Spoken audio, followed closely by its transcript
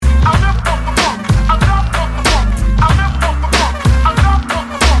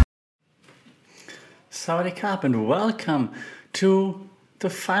Sawadee Krap and welcome to the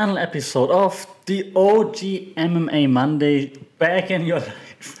final episode of the OG MMA Monday back in your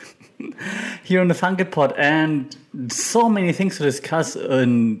life here on the Funky Pod, and so many things to discuss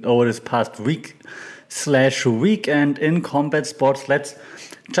over this past week/weekend in combat sports. Let's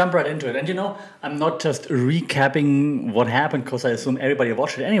jump right into it. And I'm not just recapping what happened because I assume everybody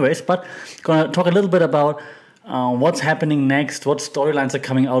watched it anyways, but gonna talk a little bit about what's happening next, what storylines are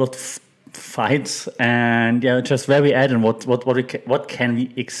coming out of fights, and just where we at and what can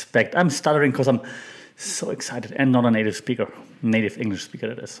we expect. I'm stuttering because I'm so excited and not a native English speaker.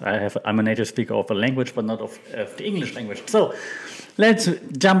 That is, I'm a native speaker of a language, but not of the English language. So let's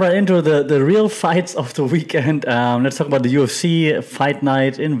jump right into the real fights of the weekend. Let's talk about the UFC fight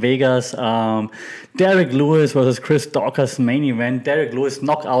night in Vegas. Derek Lewis versus Chris Daukaus main event. Derek Lewis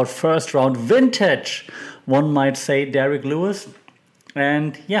knockout first round, vintage, one might say, Derek Lewis,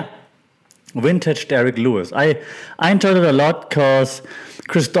 and vintage Derek Lewis. I enjoyed it a lot because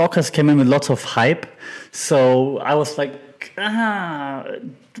Chris Daukaus came in with lots of hype. So I was like,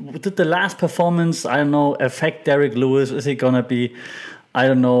 did the last performance, affect Derek Lewis? Is he going to be,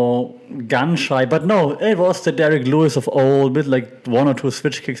 gun shy? But no, it was the Derek Lewis of old with like one or two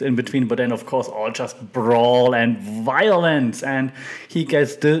switch kicks in between. But then, of course, all just brawl and violence. And he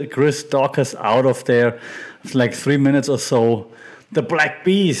gets Chris Daukaus out of there for like 3 minutes or so. The Black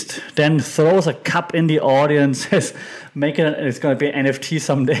Beast then throws a cup in the audience, says, it's going to be an NFT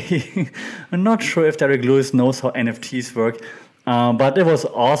someday. I'm not sure if Derek Lewis knows how NFTs work, but it was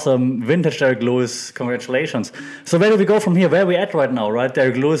awesome. Vintage Derek Lewis, congratulations. So where do we go from here? Where are we at right now, right?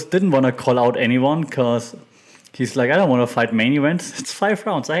 Derek Lewis didn't want to call out anyone because he's like, I don't want to fight main events. It's 5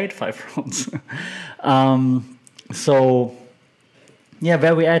 rounds. I hate 5 rounds.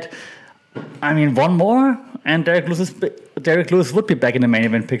 Where are we at? I mean, one more, and Derek Lewis would be back in the main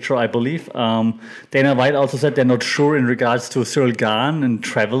event picture, I believe. Dana White also said they're not sure in regards to Cyril Gahn and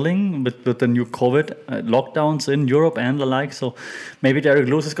traveling with the new COVID lockdowns in Europe and the like. So maybe Derek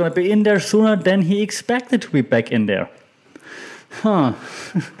Lewis is going to be in there sooner than he expected to be back in there.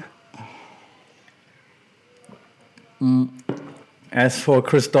 As for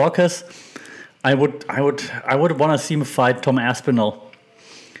Chris Daukaus, I would want to see him fight Tom Aspinall.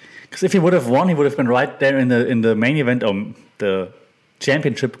 Because if he would have won, he would have been right there in the main event, the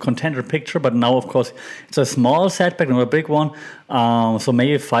championship contender picture. But now, of course, it's a small setback, not a big one. So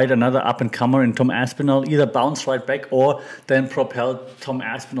maybe fight another up-and-comer in Tom Aspinall, either bounce right back or then propel Tom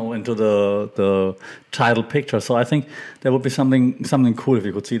Aspinall into the title picture. So I think that would be something cool if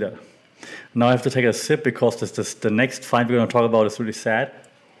you could see that. Now I have to take a sip because the next fight we're going to talk about is really sad.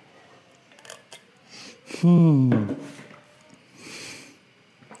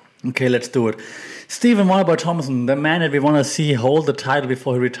 Okay, let's do it. Stephen Wonderboy Thompson, the man that we want to see hold the title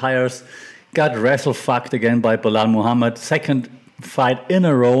before he retires, got wrestle-fucked again by Belal Muhammad. Second fight in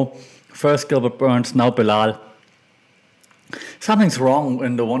a row. First Gilbert Burns, now Belal. Something's wrong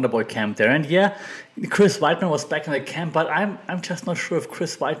in the Wonderboy camp there. And Chris Weidman was back in the camp, but I'm just not sure if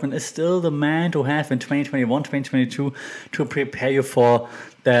Chris Weidman is still the man to have in 2021, 2022 to prepare you for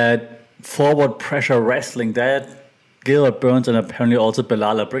that forward pressure wrestling that Gilbert Burns and apparently also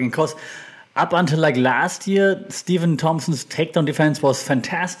Belal are bringing. Because up until like last year, Stephen Thompson's takedown defense was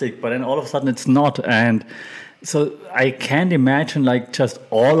fantastic, but then all of a sudden it's not. And so I can't imagine like just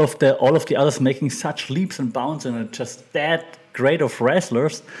all of the others making such leaps and bounds and it's just that great of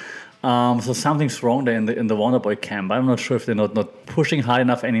wrestlers. So something's wrong there in the Wonderboy camp. I'm not sure if they're not pushing high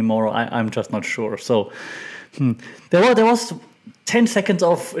enough anymore. I'm just not sure. So there was 10 seconds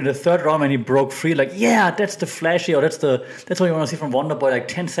off in the third round when he broke free, like, that's the flashy, or that's what you want to see from Wonderboy, like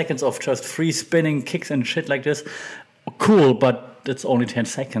 10 seconds of just free spinning kicks and shit like this. Cool, but it's only 10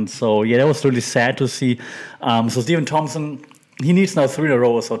 seconds. So, that was really sad to see. So, Stephen Thompson, he needs now 3 in a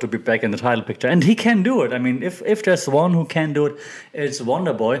row or so to be back in the title picture. And he can do it. I mean, if there's one who can do it, it's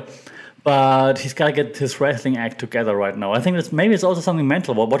Wonderboy. But he's got to get his wrestling act together right now. I think maybe it's also something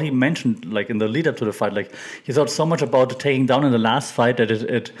mental. What he mentioned, like in the lead up to the fight, like he thought so much about the taking down in the last fight that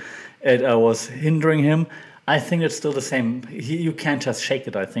it was hindering him. I think it's still the same. You can't just shake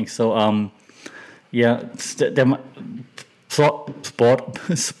it. I think so.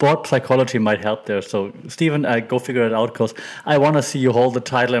 Sport psychology might help there. So Stephen, go figure it out because I want to see you hold the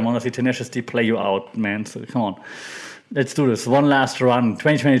title. I want to see Tenacious D play you out, man. So come on. Let's do this. One last run.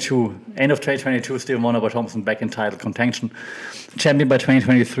 2022. End of 2022, Stephen Wonderboy Thompson back in title contention. Champion by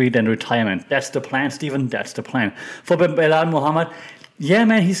 2023, then retirement. That's the plan, Stephen. That's the plan. For Belal Muhammad,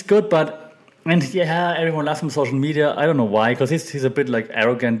 man, he's good, but... And everyone loves him on social media. I don't know why, because he's a bit like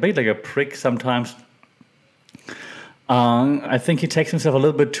arrogant, a bit like a prick sometimes. I think he takes himself a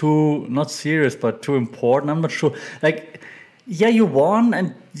little bit too, not serious, but too important. I'm not sure. Like, yeah, you won,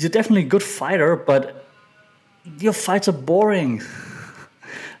 and you're definitely a good fighter, but your fights are boring.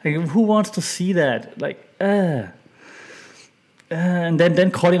 Like, who wants to see that? Like, and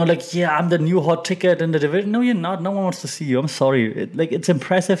then calling out like, yeah, I'm the new hot ticket in the division. No, you're not. No one wants to see you. I'm sorry. It's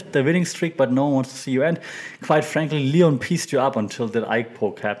impressive, the winning streak, but no one wants to see you. And quite frankly, Leon pieced you up until that eye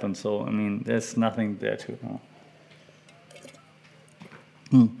poke happened. So, I mean, there's nothing there to know.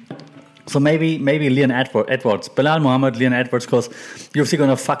 So maybe Leon Edwards, Belal Muhammad, Leon Edwards, because UFC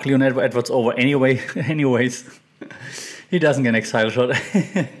gonna fuck Leon Edwards over anyways. He doesn't get an excited shot.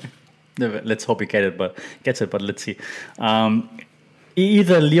 Let's hope he gets it, but let's see.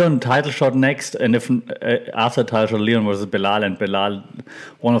 Either Leon title shot next, and if after title shot, Leon versus Belal, and Belal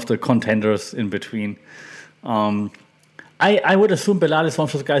one of the contenders in between. I would assume Belal is one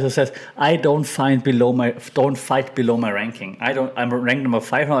of those guys who says, I don't fight below my ranking. I'm ranked number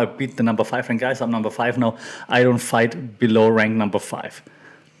 5 now. I beat the number 5 ranked guys. I'm number 5 now. I don't fight below rank number 5.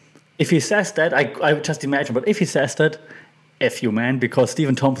 If he says that, I just imagine, but if he says that, F you, man, because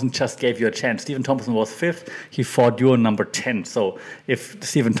Stephen Thompson just gave you a chance. Stephen Thompson was 5th. He fought you on number 10. So if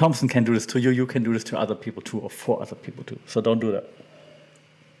Stephen Thompson can do this to you, you can do this to other people too, or for other people too. So don't do that.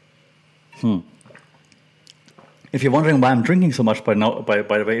 If you're wondering why I'm drinking so much by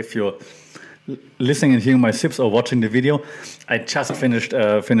the way, if you're listening and hearing my sips or watching the video, I just finished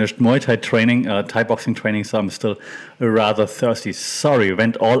Muay Thai training, Thai boxing training, so I'm still rather thirsty. Sorry,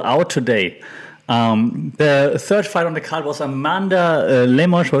 went all out today. The third fight on the card was Amanda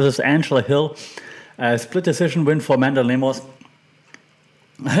Lemos versus Angela Hill. Split decision win for Amanda Lemos.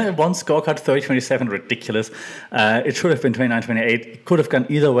 One scorecard, 30-27, ridiculous. It should have been 29-28. It could have gone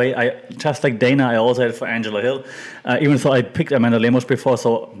either way. Just like Dana, I also had it for Angela Hill. Even though I picked Amanda Lemos before,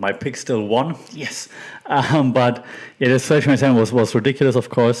 so my pick still won. Yes. But yeah, this 30-27 was ridiculous, of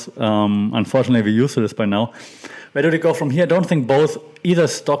course. Unfortunately, we're used to this by now. Where do they go from here? I don't think either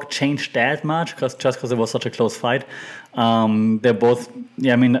stock changed that much, just because it was such a close fight. They're both,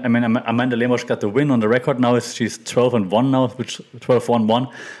 yeah. I mean, Amanda Lemos got the win on the record now. She's 12-1 now, which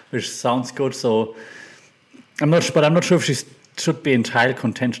 12-1-1, which sounds good. So I'm not sure if she should be in title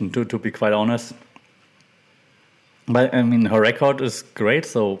contention. To be quite honest, but I mean, her record is great.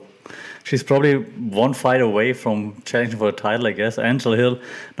 So she's probably one fight away from challenging for the title, I guess. Angela Hill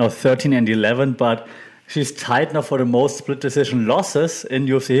now 13-11, but she's tied now for the most split decision losses in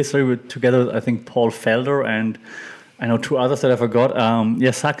UFC history, together with, I think, Paul Felder and I know 2 others that I forgot.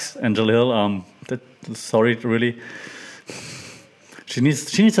 Sucks, Angela Hill. Sorry, really. She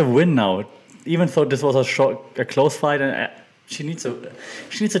needs a win now. Even though this was a close fight, and she needs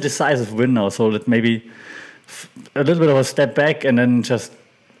a decisive win now. So that maybe a little bit of a step back and then just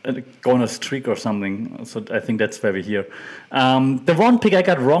go on a streak or something. So I think that's where we're here. The one pick I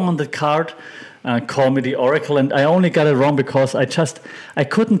got wrong on the card. Call me the Oracle, and I only got it wrong because I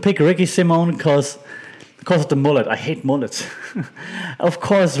couldn't pick Ricky Simon because of the mullet. I hate mullets. Of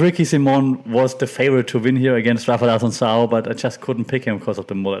course, Ricky Simon was the favorite to win here against Rafael Assunção, but I just couldn't pick him because of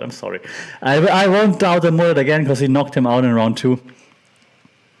the mullet. I'm sorry. I won't doubt the mullet again because he knocked him out in round 2.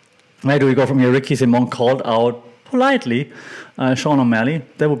 Where do we go from here? Ricky Simon called out politely Sean O'Malley.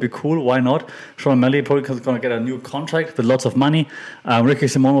 That would be cool. Why not? Sean O'Malley probably going to get a new contract with lots of money. Ricky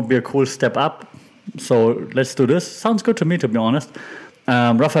Simon would be a cool step up. So let's do this. Sounds good to me, to be honest.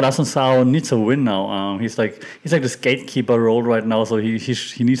 Rafael Assunção needs a win now. He's like this gatekeeper role right now. So he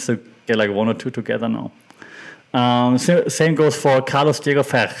needs to get like 1 or 2 together now. Same goes for Carlos Diego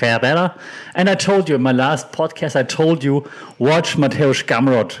Ferreira. And I told you in my last podcast, watch Mateusz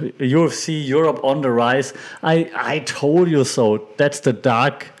Gamrot, UFC Europe on the rise. I told you so. That's the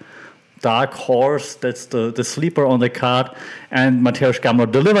dark horse. That's the sleeper on the card. And Mateusz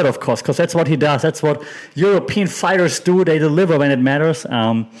Gamrot delivered, of course, because that's what he does. That's what European fighters do. They deliver when it matters.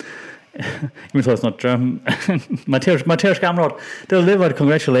 Even though it's not German. Mateusz Gamrot delivered.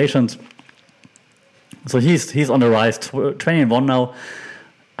 Congratulations. So he's on the rise, 20-1 now.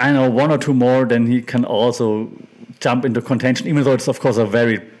 I know 1 or 2 more, then he can also jump into contention, even though it's, of course, a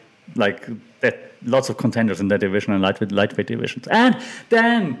very, lots of contenders in that division and lightweight divisions. And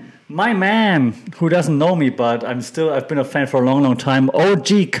then my man, who doesn't know me, but I've been a fan for a long, long time,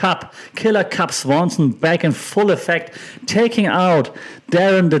 OG Cup, Killer Cup Swanson, back in full effect, taking out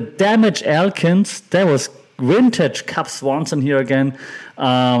Darren the Damage Elkins. There was vintage Cup Swanson here again.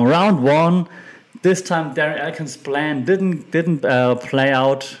 Round 1. This time, Darren Elkins' plan didn't play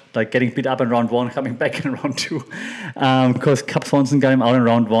out, like getting beat up in round 1, coming back in round 2, because Cub Swanson got him out in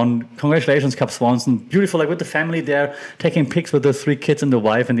round 1. Congratulations, Cub Swanson. Beautiful, like with the family there, taking pics with the 3 kids and the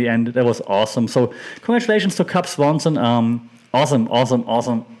wife in the end. That was awesome. So congratulations to Cub Swanson.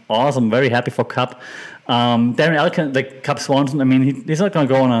 Awesome. Very happy for Cub. Darren Elkins, like Cub Swanson, I mean, he's not going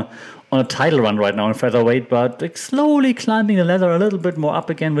to go on a title run right now in featherweight, but like slowly climbing the ladder a little bit more up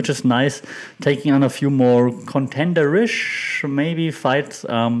again, which is nice. Taking on a few more contender-ish maybe fights.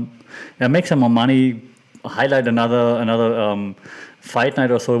 Make some more money. Highlight another fight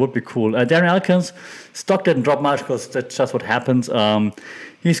night or so. It would be cool. Darren Elkins, stock didn't drop much because that's just what happens.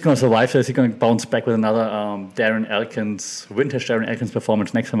 He's going to survive this. He's going to bounce back with another vintage Darren Elkins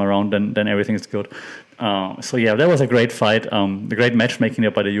performance next time around. Then everything is good. So yeah, that was a great fight. The great matchmaking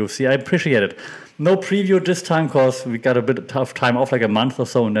there by the UFC. I appreciate it. No preview this time because we got a bit of tough time off, like a month or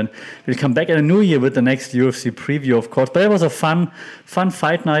so, and then we'll come back in the new year with the next UFC preview, of course. But it was a fun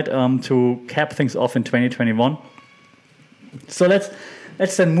fight night to cap things off in 2021. So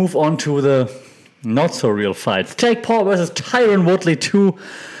let's then move on to the not so real fights. Jake Paul versus Tyron Woodley 2.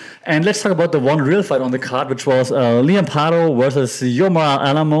 And let's talk about the one real fight on the card, which was Liam Paro versus Yomar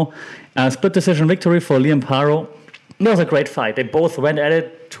Alamo. Split decision victory for Liam Paro. It was a great fight. They both went at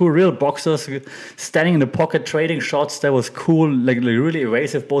it. 2 real boxers standing in the pocket, trading shots. That was cool, like really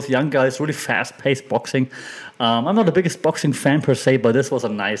evasive. Both young guys, really fast-paced boxing. I'm not the biggest boxing fan per se, but this was a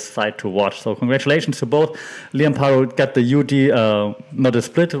nice fight to watch. So congratulations to both. Liam Paro got the UD, not a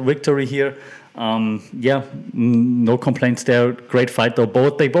split victory here. No complaints there. Great fight though.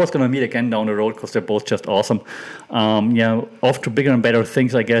 They both gonna meet again down the road because they're both just awesome. Off to bigger and better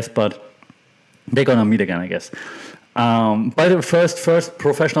things, I guess, but they're gonna meet again, I guess. By the first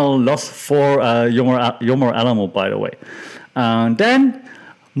professional loss for Yomar Alamo, by the way. Then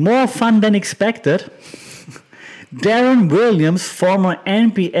more fun than expected. Darren Williams, former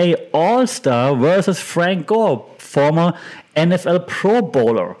NBA All-Star, versus Frank Gore, former NFL Pro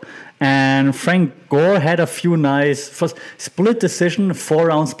Bowler. And Frank Gore had a few nice first split decision,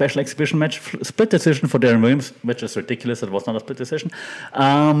 4-round special exhibition match, split decision for Darren Williams, which is ridiculous. It was not a split decision.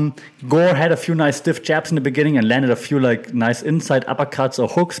 Gore had a few nice stiff jabs in the beginning and landed a few like nice inside uppercuts or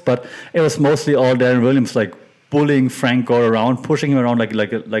hooks, but it was mostly all Darren Williams like bullying Frank Gore around, pushing him around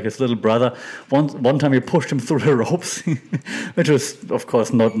like his little brother. One time he pushed him through the ropes, which was of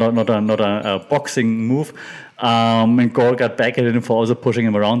course not a boxing move. And Gore got back at him for also pushing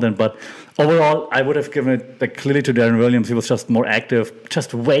him around then. But overall, I would have given it like clearly to Darren Williams. He was just more active,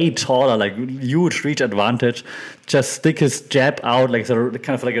 just way taller, like huge reach advantage. Just stick his jab out like kind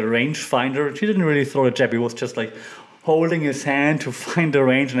of like a range finder. He didn't really throw a jab. He was just like holding his hand to find the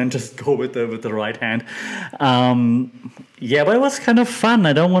range and then just go with the right hand. But it was kind of fun.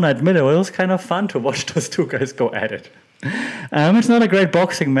 I don't want to admit it. It was kind of fun to watch those two guys go at it. It's not a great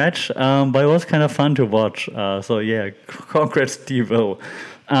boxing match, but it was kind of fun to watch. Congrats, Steve-O.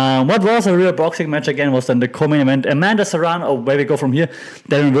 What was a real boxing match again was then the co-main event. Amanda Serrano, where we go from here.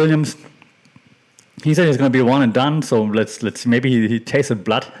 Darren Williams, he said he's going to be one and done, so let's maybe he tasted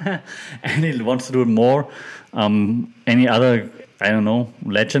blood and he wants to do it more. Any other, I don't know,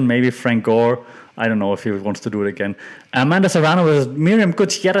 legend, maybe Frank Gore. I don't know if he wants to do it again. Amanda Serrano versus Miriam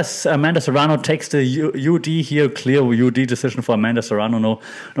Gutierrez. Amanda Serrano takes the UD here, clear UD decision for Amanda Serrano.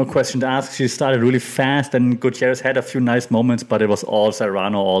 No question to ask. She started really fast, and Gutierrez had a few nice moments, but it was all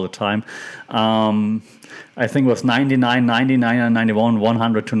Serrano all the time. I think it was 99, 99, and 91,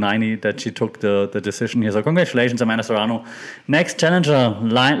 100 to 90 that she took the decision here. So congratulations, Amanda Serrano. Next challenger,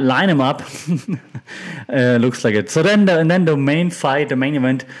 line him up. Looks like it. So then the main fight, the main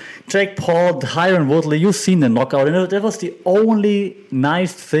event, Jake Paul, Tyron Woodley. You've seen the knockout, and that was the only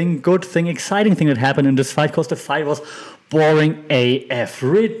nice thing, good thing, exciting thing that happened in this fight, because the fight was boring AF.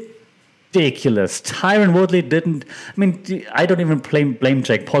 Ridiculous. Tyron Woodley didn't. I mean, I don't even blame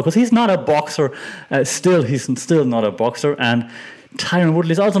Jake Paul because he's not a boxer. He's still not a boxer, and Tyron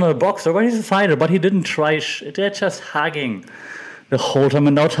Woodley is also not a boxer, but he's a fighter. But he didn't try. They're just hugging the whole time.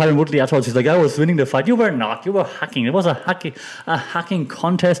 And now Tyron Woodley afterwards, he's like, I was winning the fight. You were not. You were hacking. It was a hacking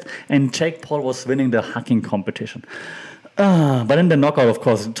contest, and Jake Paul was winning the hacking competition. But in the knockout, of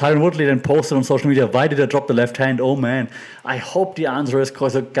course, Tyron Woodley then posted on social media, why did I drop the left hand? Oh man, I hope the answer is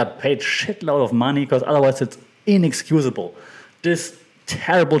because I got paid shitload of money, because otherwise it's inexcusable. This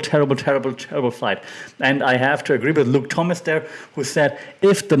terrible fight. And I have to agree with Luke Thomas there, who said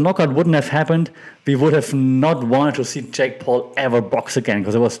if the knockout wouldn't have happened, we would have not wanted to see Jake Paul ever box again,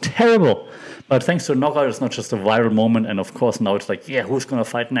 because it was terrible. But thanks to the knockout, it's not just a viral moment. And of course, now it's like, yeah, who's going to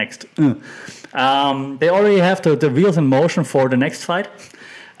fight next? They already have the wheels in motion for the next fight.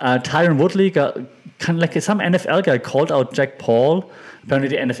 Tyron Woodley got kind of like some NFL guy called out Jack Paul. Apparently,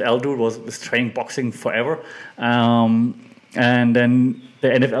 the NFL dude was training boxing forever, and then the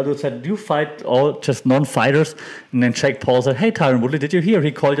NFL dude said, "Do you fight all just non-fighters?" And then Jake Paul said, "Hey, Tyron Woodley, did you hear?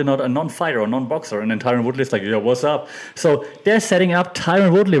 He called you not a non-fighter or non-boxer." And then Tyron Woodley's like, "Yeah, what's up?" So they're setting up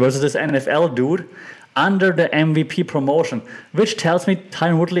Tyron Woodley versus this NFL dude under the MVP promotion, which tells me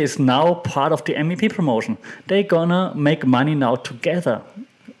Tyron Woodley is now part of the MVP promotion. They're gonna make money now together.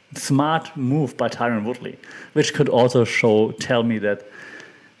 Smart move by Tyron Woodley, which could also tell me that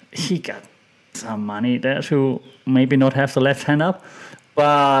he got some money there to maybe not have the left hand up.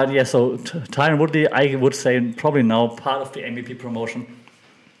 But yeah, so Tyron Woodley, I would say probably now part of the MVP promotion.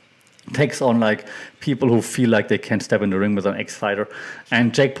 Takes on like people who feel like they can't step in the ring with an ex-fighter.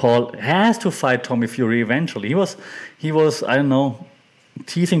 And Jake Paul has to fight Tommy Fury eventually. He was I don't know,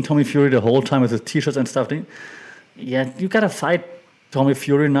 teasing Tommy Fury the whole time with his t-shirts and stuff. Yeah, you gotta fight Tommy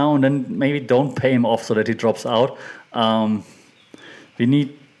Fury now, and then maybe don't pay him off so that he drops out.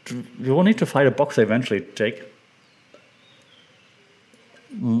 We will need to fight a boxer eventually, Jake.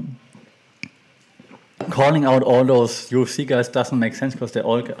 Calling out all those UFC guys doesn't make sense because they're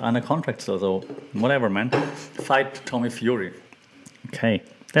all under contract still. So whatever, man. Fight Tommy Fury. Okay,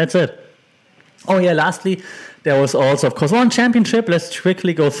 that's it. Oh yeah, lastly, there was also, of course, one championship. Let's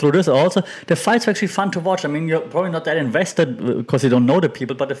quickly go through this also. The fights were actually fun to watch. I mean, you're probably not that invested because you don't know the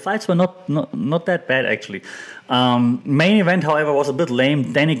people, but the fights were not that bad, actually. Main event, however, was a bit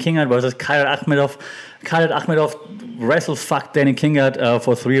lame. Danny Kingard versus Khalid Akhmedov. Khalid Akhmedov wrestle-fucked Danny Kingard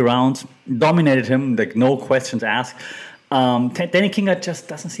for 3 rounds. Dominated him, like no questions asked. Danny Kingard just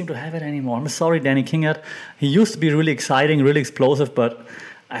doesn't seem to have it anymore. I'm sorry, Danny Kingard. He used to be really exciting, really explosive, but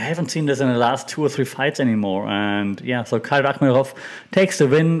I haven't seen this in the last 2 or 3 fights anymore. And yeah, so Khalid Akhmedov takes the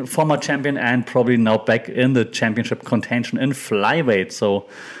win, former champion, and probably now back in the championship contention in flyweight. So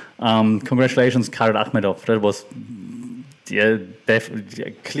congratulations, Khalid Akhmedov. That was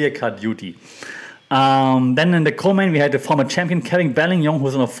clear-cut duty. Then in the co-main, we had the former champion Kevin Bellingham,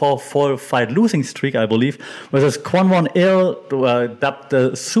 who's on a 4-fight losing streak, I believe, versus Kwon Won Il, dubbed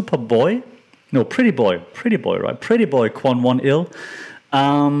the Super Boy. No, Pretty Boy, right? Pretty Boy Kwon Won Il.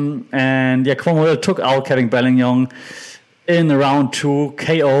 And yeah, Kwon Won Il took out Kevin Bellingham in round 2,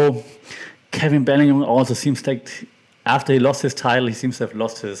 KO. Kevin Bellingham also seems like, after he lost his title, he seems to have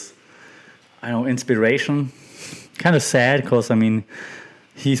lost his, inspiration. Kind of sad, because, I mean,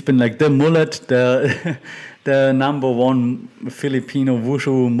 he's been like the mullet, the number 1 Filipino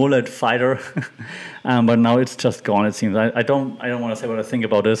wushu mullet fighter, but now it's just gone. It seems. I don't want to say what I think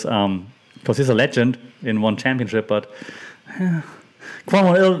about this, because he's a legend in one championship. But Kwon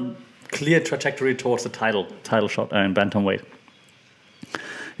Won Il, clear trajectory towards the title shot in bantamweight.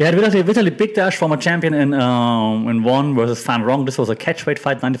 We had Vitaly Bigdash, former champion in 1 versus Fan Rong. This was a catchweight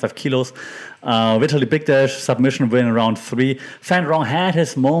fight, 95 kilos. Vitaly Bigdash, submission win in round 3. Fan Rong had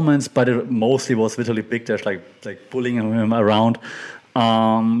his moments, but it mostly was Vitaly Bigdash like bullying him around. I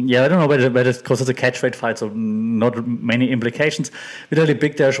don't know whether because it's a catchweight fight, so not many implications. Vitaly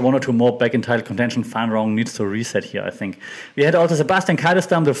Bigdash, 1 or 2 more back in title contention. Fan Rong needs to reset here, I think. We had also Sebastian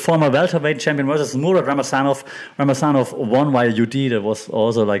Kaidestam, the former welterweight champion, versus Murat Ramazanov. Ramazanov won via UD. There was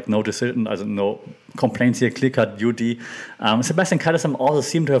also like no decision, no complaints here, clear-cut UD. Sebastian Kaidestam also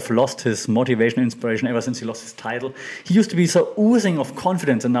seemed to have lost his motivation, inspiration ever since he lost his title. He used to be so oozing of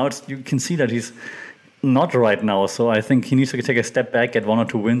confidence, and now you can see that he's not right now, so I think he needs to take a step back, get 1 or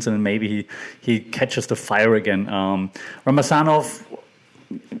 2 wins, and then maybe he catches the fire again. Ramazanov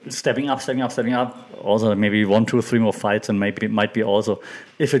stepping up. Also, maybe 1, 2, 3 more fights, and maybe it might be also,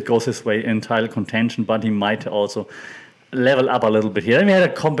 if it goes his way, in title contention. But he might also level up a little bit here. Then we had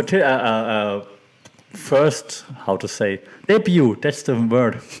a first, debut, that's the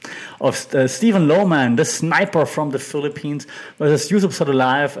word, of Stephen Lohman, the sniper from the Philippines, versus Yusuf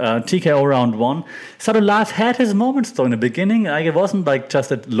Sadulaev, TKO round 1. Sadulaev had his moments though in the beginning. It wasn't like just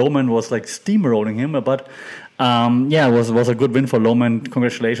that Lohman was like steamrolling him, but it was a good win for Lohman.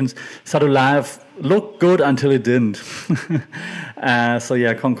 Congratulations. Sadulaev looked good until he didn't.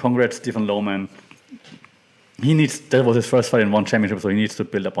 Congrats, Stephen Lohman. That was his first fight in one championship, so he needs to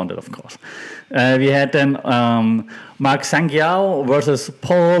build up on that, of course. We had then Mark Sangiao versus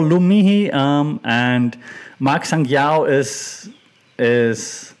Paul Lumihi, and Mark Sangiao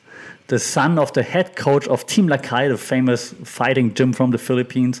is the son of the head coach of Team Lakay, the famous fighting gym from the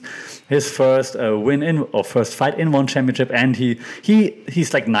Philippines. His first first fight in one championship, and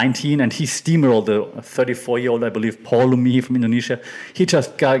he's like 19, and he steamrolled the 34-year-old, I believe, Paul Lumihi from Indonesia. He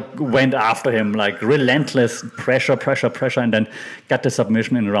just went after him like relentless pressure, and then got the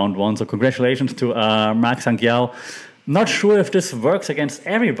submission in round 1. So congratulations to Mark Sangiao. Not sure if this works against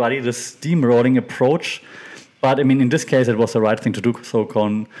everybody, this steamrolling approach. But, I mean, in this case, it was the right thing to do, so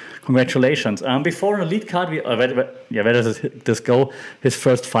congratulations. Before an elite card, where does this go? His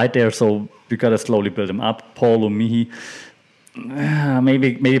first fight there, so we got to slowly build him up. Paulo Mihi,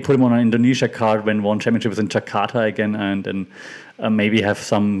 maybe put him on an Indonesia card when one championship is in Jakarta again, and maybe have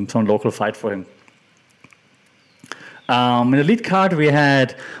some local fight for him. In the lead card, we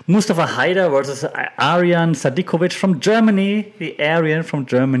had Mustafa Haider versus Aryan Sadikovic from Germany, the Aryan from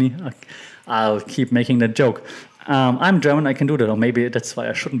Germany. I'll keep making that joke. I'm German, I can do that, or maybe that's why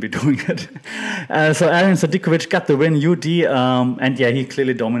I shouldn't be doing it. So Aryan Sadikovic got the win, UD, and yeah, he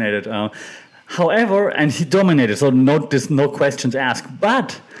clearly dominated. However, and he dominated, so no questions asked.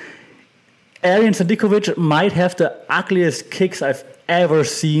 But Aryan Sadikovic might have the ugliest kicks I've ever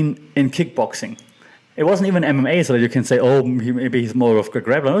seen in kickboxing. It wasn't even MMA, so that you can say, oh, maybe he's more of a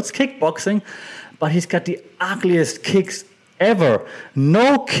grappler. No, it's kickboxing, but he's got the ugliest kicks ever.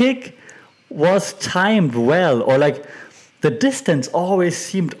 No kick was timed well, or like the distance always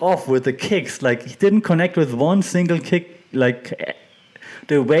seemed off with the kicks. Like he didn't connect with one single kick, like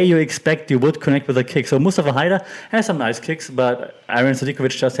the way you expect you would connect with a kick. So Mustafa Haider has some nice kicks, but Aryan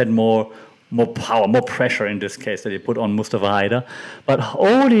Sadikovic just had more power, more pressure in this case that he put on Mustafa Haider. But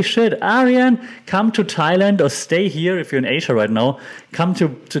holy shit, Aryan, come to Thailand or stay here if you're in Asia right now. Come to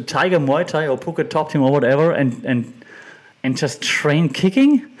Tiger Muay Thai or Phuket Top Team or whatever, and just train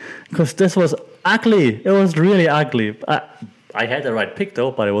kicking, because this was ugly. It was really ugly. I had the right pick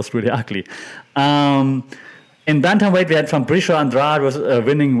though, but it was really ugly. In bantamweight, we had Fabricio Andrade was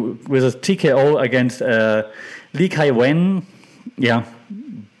winning with a TKO against Lee Kai Wen. Yeah,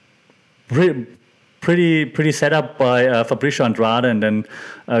 pretty set up by Fabricio Andrade, and then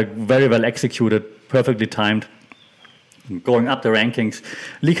very well executed, perfectly timed. Going up the rankings,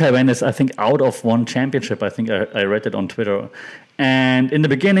 Lee Kai Wen is, I think, out of one championship. I think I read it on Twitter. And in the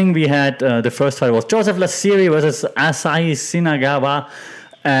beginning, we had the first fight was Joseph Lassiri versus Asahi Shinagawa,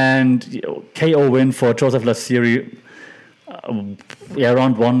 and KO win for Joseph Lassiri.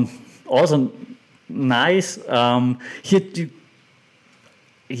 Round one, also nice. I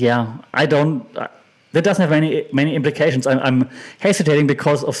don't. That doesn't have many implications. I'm hesitating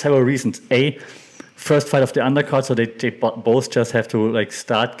because of several reasons. A, first fight of the undercard, so they both just have to like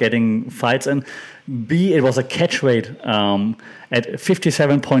start getting fights in. B, it was a catch weight at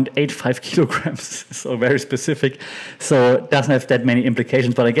 57.85 kilograms, so very specific. So it doesn't have that many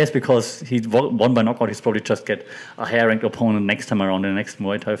implications. But I guess because he won by knockout, he's probably just get a higher-ranked opponent next time around in the next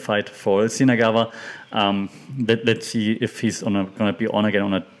Muay Thai fight for Shinagawa. Let's see if he's going to be on again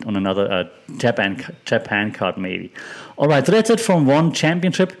on another Japan card maybe. All right, so that's it from one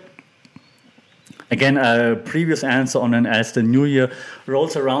championship. Again, a previous answer on an as the new year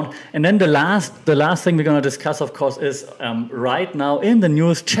rolls around. And then the last thing we're going to discuss, of course, is right now in the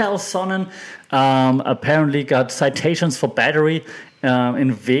news, Chael Sonnen apparently got citations for battery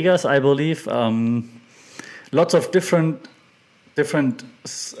in Vegas, I believe. Lots of different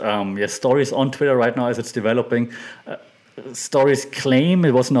stories on Twitter right now as it's developing. Stories claim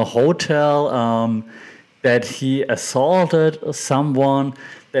it was in a hotel, that he assaulted someone,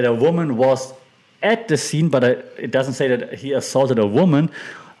 that a woman was at the scene, but it doesn't say that he assaulted a woman.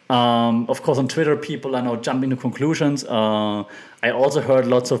 Of course, on Twitter, people are now jumping to conclusions. I also heard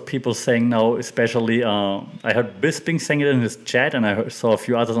lots of people saying now, especially, I heard Bisping saying it in his chat, and I saw a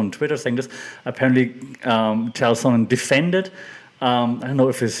few others on Twitter saying this. Apparently, Chael Sonnen defended, I don't know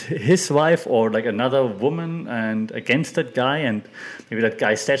if it's his wife or like another woman, and against that guy, and maybe that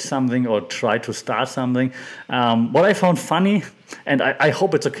guy said something or tried to start something. What I found funny, and I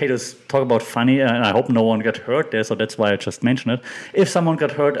hope it's okay to talk about funny, and I hope no one got hurt there, so that's why I just mentioned it. If someone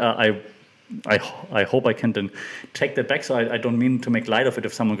got hurt, I hope I can then take that back, so I don't mean to make light of it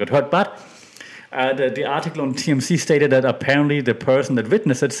if someone got hurt, but the article on TMC stated that apparently the person that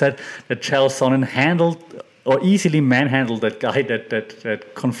witnessed it said that Chael Sonnen handled or easily manhandled that guy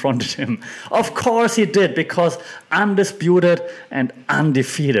that confronted him. Of course he did, because undisputed and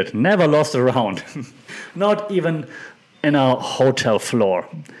undefeated, never lost a round, not even in a hotel floor.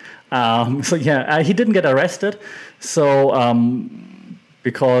 He didn't get arrested. So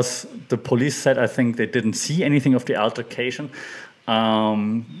because the police said, I think they didn't see anything of the altercation.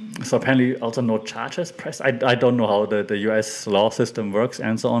 So apparently also no charges pressed. I don't know how the US law system works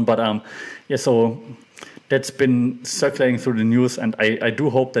and so on. But so that's been circulating through the news, and I do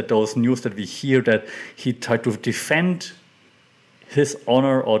hope that those news that we hear that he tried to defend his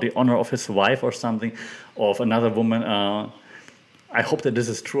honor or the honor of his wife or something, or of another woman, I hope that this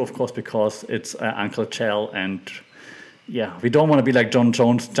is true, of course, because it's Uncle Chael, and yeah, we don't want to be like John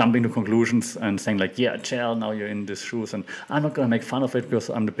Jones, jumping to conclusions and saying like, yeah, Chael, now you're in these shoes, and I'm not going to make fun of it because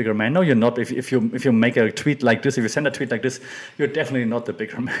I'm the bigger man. No, you're not. If you make a tweet like this, if you send a tweet like this, you're definitely not the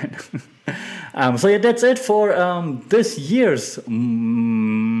bigger man. So yeah, that's it for this year's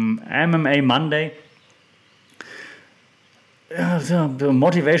MMA Monday. The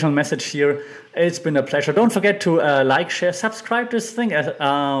motivational message here. It's been a pleasure. Don't forget to like, share, subscribe this thing,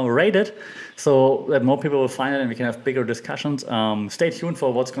 rate it, so that more people will find it and we can have bigger discussions. Stay tuned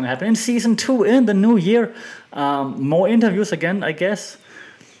for what's going to happen in season 2 in the new year. More interviews again, I guess.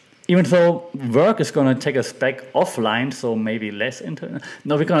 Even though work is going to take us back offline, so maybe less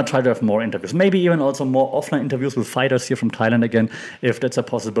No, we're going to try to have more interviews. Maybe even also more offline interviews with fighters here from Thailand again, if that's a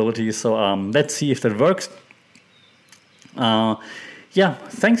possibility. So let's see if that works. Yeah,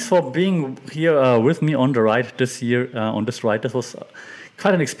 thanks for being here with me on the ride this year. On this ride, this was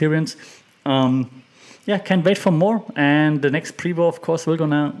quite an experience. Yeah, can't wait for more. And the next preview, of course, we're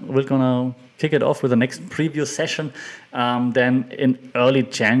gonna kick it off with the next preview session. Then in early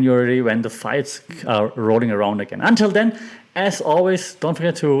January, when the fights are rolling around again. Until then, as always, don't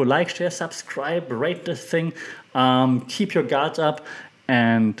forget to like, share, subscribe, rate this thing. Keep your guards up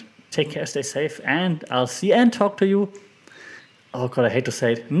and take care, stay safe. And I'll see and talk to you. Oh God, I hate to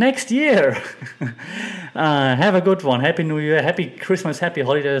say it. Next year. Have a good one. Happy New Year. Happy Christmas. Happy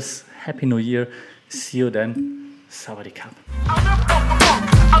holidays. Happy New Year. See you then. Sawadee Krap.